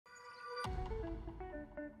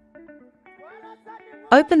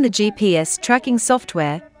Open the GPS tracking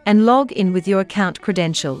software and log in with your account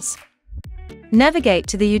credentials. Navigate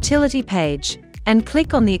to the Utility page and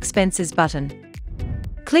click on the Expenses button.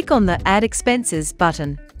 Click on the Add Expenses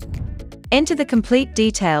button. Enter the complete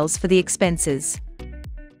details for the expenses.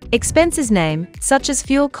 Expenses name, such as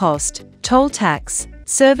fuel cost, toll tax,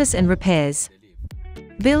 service and repairs.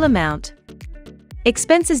 Bill amount.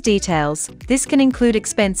 Expenses details, this can include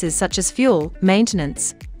expenses such as fuel,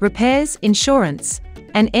 maintenance, repairs, insurance,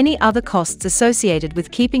 and any other costs associated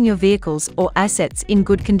with keeping your vehicles or assets in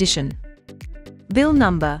good condition. Bill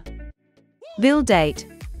number. Bill date.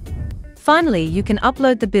 Finally, you can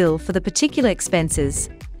upload the bill for the particular expenses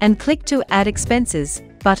and click to Add Expenses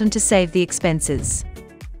button to save the expenses.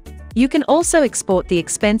 You can also export the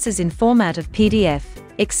expenses in format of PDF,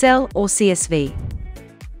 Excel or CSV.